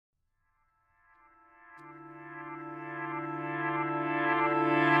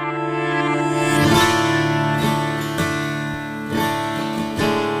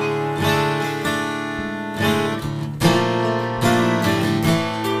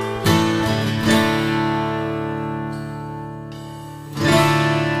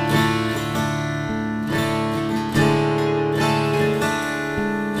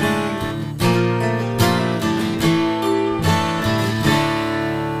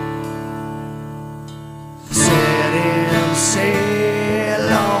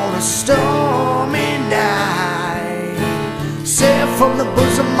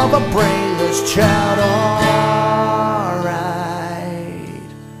of a brainless child, alright.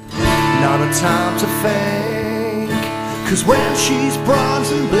 Not a time to think, 'cause when she's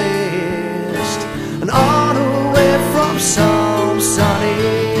bronze and blessed and on her way from some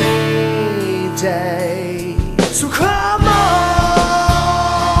sunny day. So come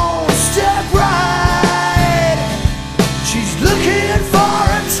on, step right, she's looking for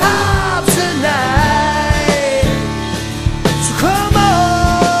a time tonight. So come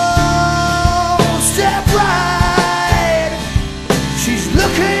on, step right, she's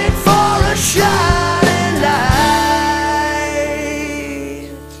looking for a shining light.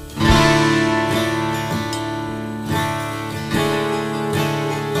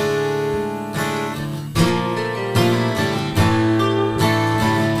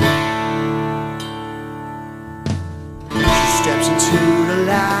 Steps into the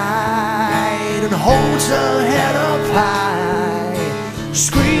light and holds her head up high,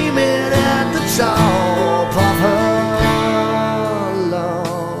 screaming at the top of her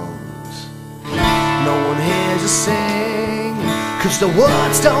lungs. No one hears her sing, 'cause the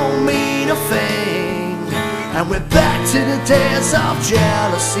words don't mean a thing. And we're back to the days of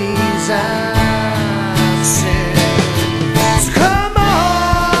jealousies and sin. So come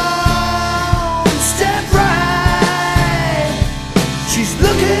on, step right, she's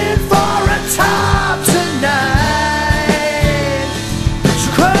looking for a time tonight. So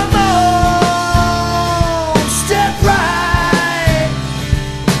come on, step right,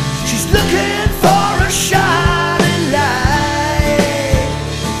 she's looking for a shining light.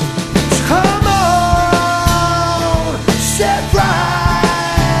 So come on, step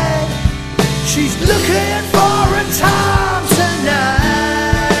right, she's looking for a time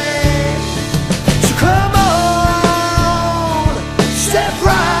tonight. So come on, step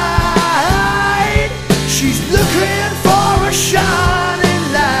right, she's looking for a shining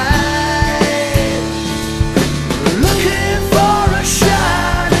light. Looking for a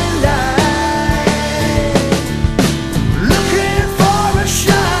shining light. Looking for a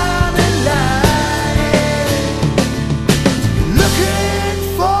shining light. Looking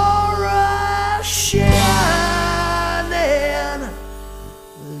for a shining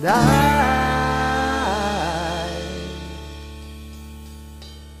light.